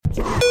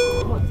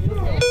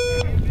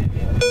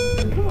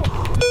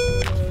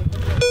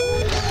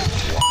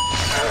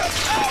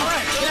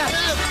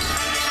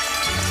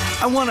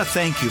I want to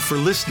thank you for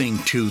listening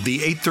to the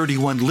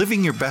 831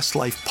 Living Your Best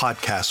Life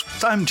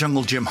podcast. I'm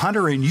Jungle Jim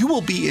Hunter, and you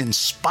will be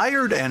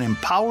inspired and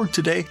empowered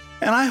today.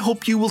 And I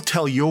hope you will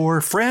tell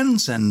your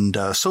friends and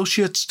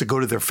associates to go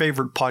to their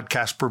favorite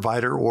podcast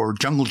provider or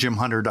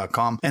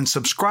junglejimhunter.com and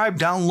subscribe,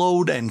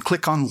 download, and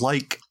click on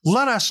like.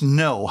 Let us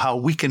know how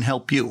we can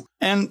help you.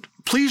 And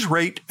please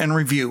rate and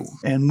review,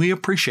 and we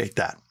appreciate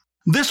that.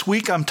 This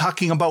week, I'm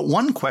talking about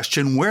one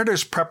question: where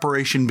does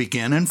preparation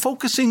begin? And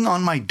focusing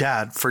on my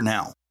dad for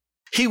now.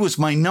 He was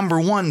my number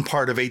one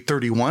part of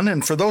 831,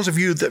 and for those of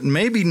you that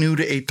may be new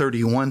to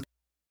 831,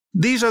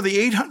 these are the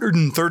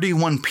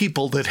 831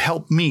 people that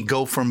helped me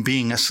go from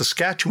being a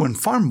Saskatchewan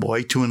farm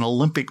boy to an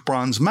Olympic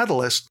bronze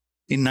medalist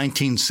in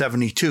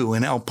 1972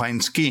 in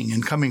alpine skiing,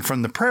 and coming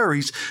from the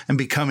prairies and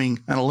becoming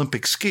an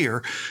Olympic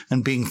skier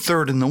and being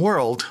third in the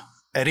world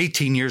at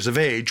 18 years of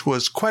age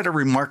was quite a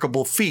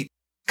remarkable feat,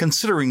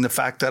 considering the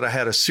fact that I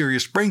had a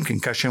serious brain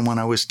concussion when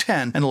I was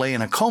 10 and lay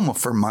in a coma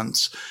for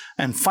months,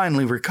 and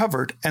finally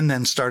recovered and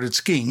then started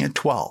skiing at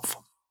 12.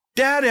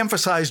 Dad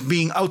emphasized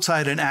being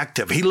outside and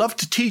active. He loved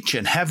to teach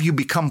and have you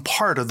become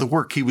part of the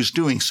work he was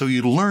doing so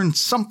you learn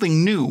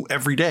something new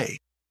every day.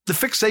 The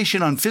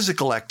fixation on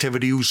physical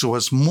activities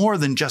was more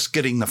than just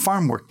getting the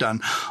farm work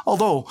done,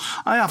 although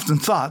I often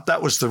thought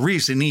that was the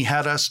reason he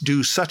had us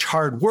do such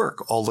hard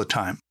work all the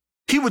time.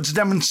 He would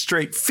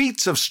demonstrate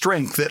feats of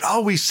strength that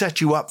always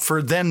set you up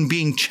for then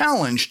being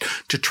challenged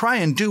to try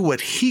and do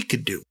what he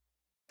could do.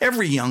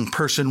 Every young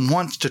person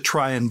wants to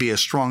try and be as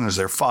strong as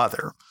their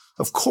father,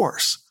 of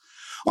course.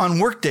 On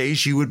work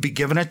days, you would be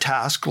given a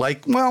task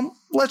like, well,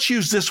 let's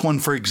use this one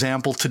for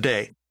example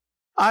today.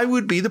 I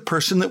would be the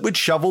person that would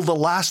shovel the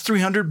last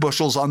 300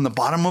 bushels on the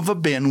bottom of a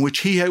bin, which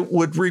he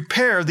would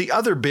repair the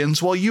other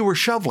bins while you were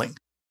shoveling.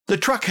 The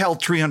truck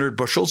held 300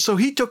 bushels, so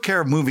he took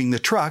care of moving the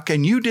truck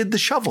and you did the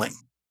shoveling.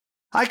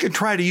 I could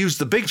try to use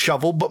the big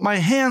shovel, but my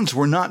hands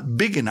were not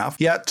big enough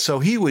yet, so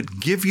he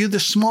would give you the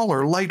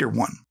smaller, lighter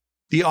one.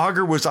 The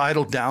auger was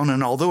idled down,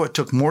 and although it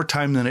took more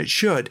time than it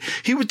should,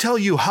 he would tell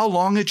you how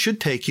long it should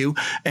take you,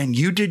 and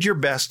you did your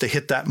best to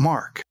hit that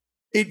mark.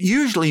 It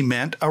usually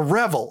meant a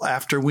revel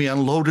after we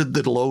unloaded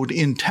the load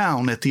in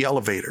town at the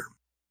elevator.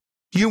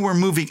 You were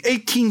moving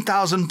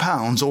 18,000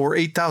 pounds, or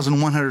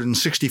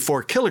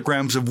 8,164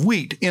 kilograms of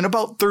wheat in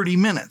about 30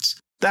 minutes.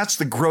 That's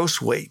the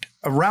gross weight.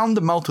 Around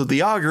the mouth of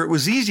the auger, it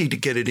was easy to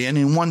get it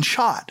in one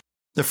shot.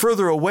 The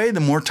further away, the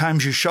more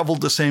times you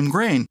shoveled the same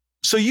grain.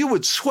 So you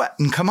would sweat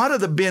and come out of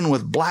the bin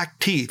with black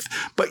teeth,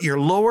 but your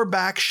lower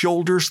back,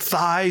 shoulders,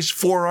 thighs,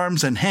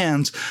 forearms, and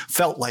hands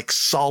felt like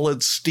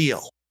solid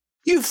steel.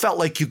 You felt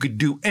like you could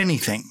do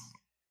anything.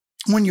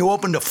 When you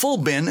opened a full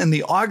bin and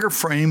the auger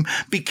frame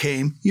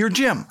became your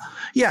gym.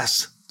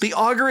 Yes, the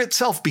auger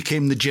itself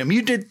became the gym.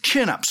 You did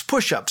chin-ups,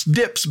 push-ups,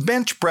 dips,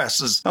 bench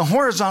presses,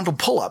 horizontal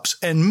pull-ups,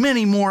 and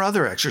many more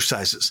other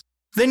exercises.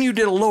 Then you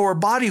did a lower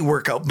body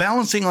workout,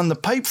 balancing on the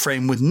pipe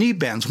frame with knee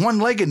bends,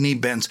 one-legged knee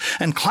bends,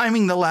 and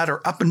climbing the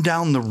ladder up and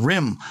down the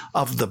rim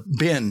of the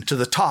bin to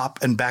the top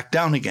and back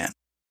down again.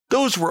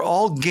 Those were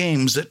all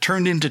games that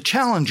turned into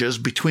challenges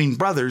between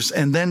brothers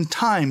and then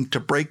time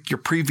to break your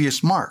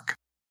previous mark.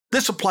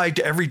 This applied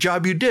to every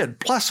job you did,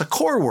 plus a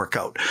core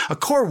workout. A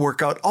core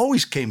workout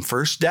always came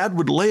first. Dad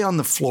would lay on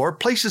the floor,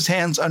 place his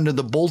hands under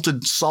the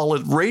bolted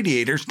solid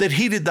radiators that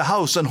heated the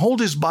house, and hold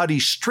his body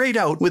straight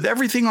out with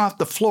everything off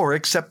the floor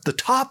except the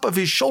top of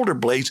his shoulder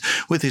blades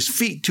with his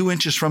feet 2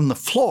 inches from the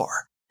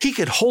floor. He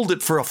could hold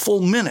it for a full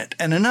minute,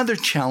 and another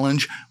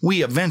challenge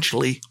we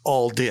eventually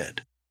all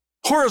did.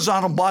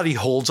 Horizontal body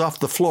holds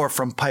off the floor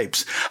from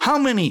pipes. How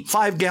many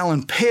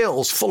 5-gallon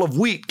pails full of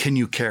wheat can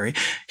you carry?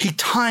 He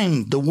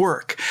timed the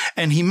work,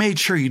 and he made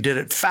sure you did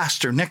it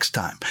faster next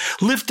time.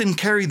 Lift and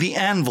carry the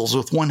anvils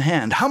with one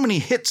hand. How many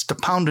hits to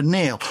pound a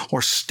nail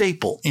or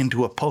staple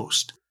into a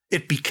post?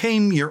 It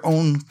became your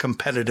own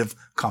competitive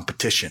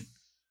competition.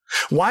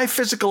 Why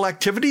physical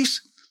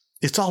activities?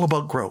 It's all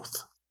about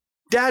growth.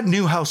 Dad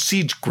knew how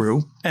seeds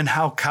grew and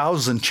how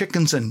cows and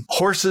chickens and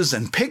horses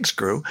and pigs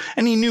grew,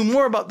 and he knew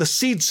more about the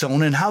seed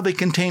sown and how they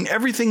contain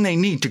everything they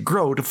need to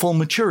grow to full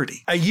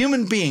maturity. A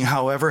human being,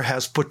 however,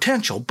 has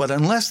potential, but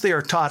unless they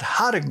are taught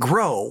how to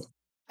grow,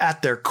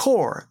 at their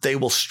core, they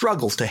will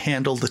struggle to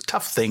handle the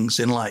tough things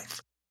in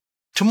life.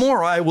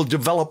 Tomorrow I will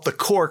develop the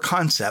core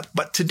concept,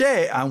 but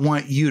today I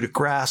want you to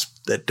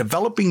grasp that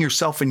developing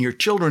yourself and your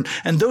children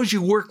and those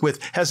you work with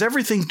has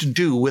everything to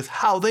do with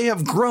how they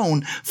have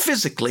grown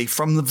physically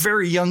from the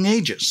very young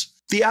ages.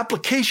 The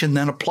application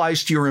then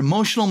applies to your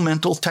emotional,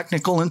 mental,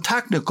 technical, and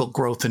tactical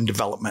growth and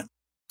development.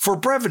 For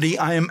brevity,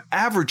 I am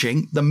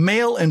averaging the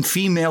male and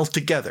female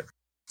together.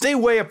 They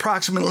weigh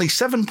approximately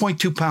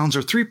 7.2 pounds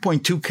or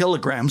 3.2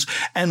 kilograms,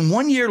 and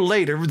 1 year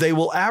later they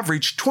will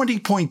average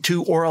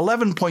 20.2 or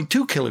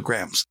 11.2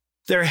 kilograms.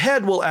 Their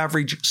head will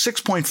average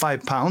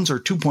 6.5 pounds or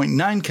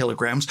 2.9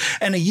 kilograms,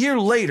 and a year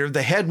later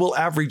the head will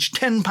average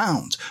 10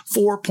 pounds,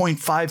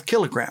 4.5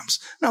 kilograms.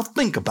 Now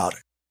think about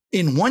it.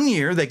 In 1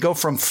 year, they go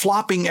from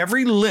flopping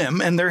every limb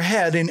and their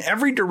head in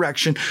every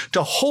direction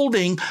to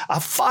holding a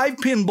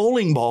 5-pin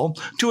bowling ball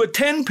to a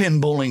 10-pin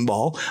bowling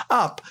ball,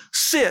 up,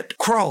 sit,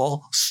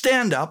 crawl,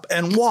 stand up,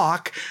 and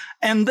walk,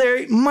 and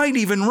they might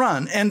even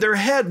run, and their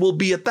head will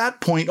be at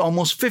that point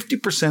almost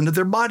 50% of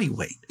their body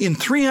weight. In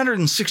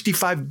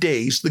 365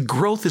 days, the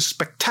growth is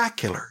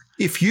spectacular.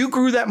 If you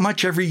grew that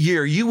much every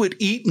year, you would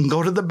eat and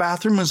go to the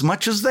bathroom as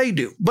much as they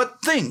do.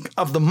 But think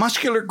of the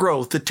muscular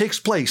growth that takes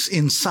place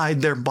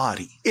inside their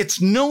body. It's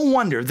no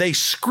wonder they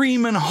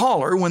scream and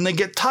holler when they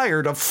get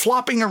tired of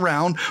flopping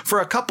around for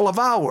a couple of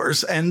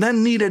hours and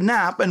then need a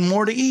nap and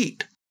more to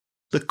eat.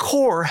 The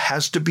core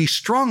has to be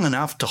strong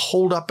enough to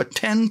hold up a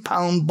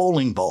 10-pound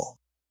bowling ball,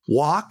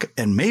 walk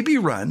and maybe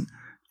run,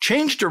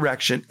 change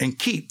direction, and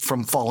keep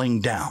from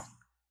falling down.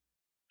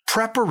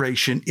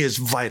 Preparation is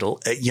vital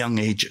at young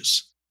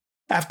ages.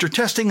 After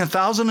testing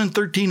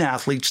 1,013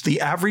 athletes,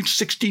 the average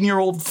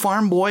 16-year-old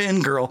farm boy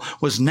and girl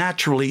was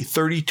naturally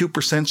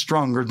 32%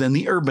 stronger than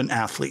the urban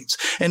athletes.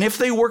 And if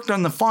they worked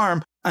on the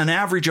farm, an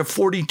average of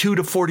 42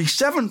 to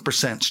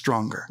 47%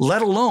 stronger,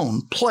 let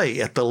alone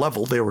play at the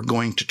level they were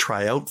going to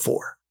try out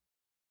for.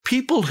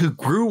 People who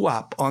grew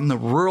up on the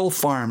rural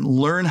farm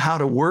learn how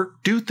to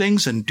work, do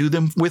things, and do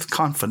them with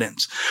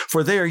confidence,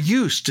 for they are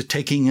used to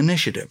taking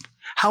initiative.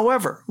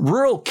 However,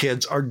 rural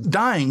kids are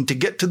dying to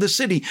get to the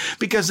city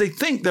because they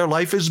think their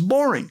life is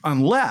boring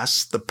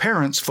unless the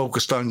parents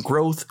focused on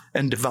growth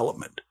and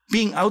development.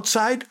 Being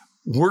outside,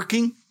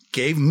 working,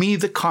 gave me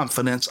the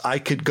confidence I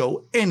could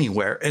go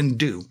anywhere and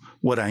do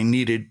what I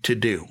needed to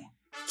do.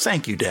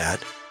 Thank you, Dad.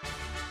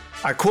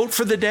 Our quote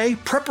for the day: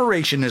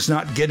 preparation is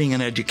not getting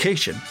an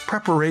education.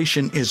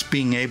 Preparation is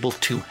being able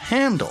to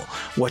handle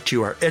what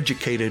you are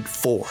educated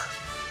for.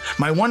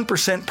 My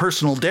 1%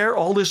 personal dare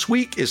all this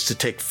week is to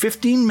take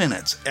 15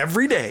 minutes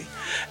every day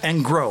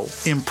and grow,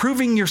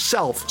 improving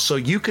yourself so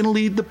you can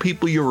lead the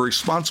people you're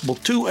responsible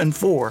to and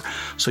for,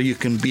 so you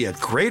can be a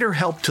greater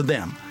help to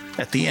them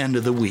at the end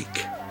of the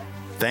week.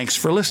 Thanks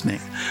for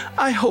listening.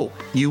 I hope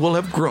you will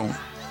have grown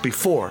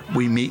before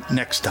we meet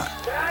next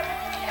time.